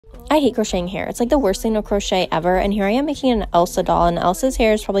I hate crocheting hair. It's like the worst thing to crochet ever. And here I am making an Elsa doll, and Elsa's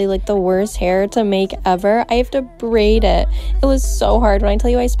hair is probably like the worst hair to make ever. I have to braid it. It was so hard. When I tell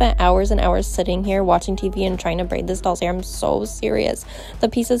you I spent hours and hours sitting here watching TV and trying to braid this doll's hair, I'm so serious. The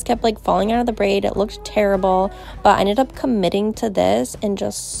pieces kept like falling out of the braid. It looked terrible, but I ended up committing to this and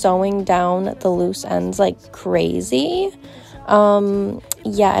just sewing down the loose ends like crazy.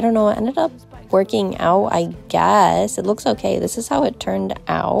 Yeah, I don't know. It ended up working out, I guess. It looks okay. This is how it turned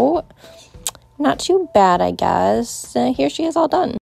out. Not too bad, I guess. Here she is all done.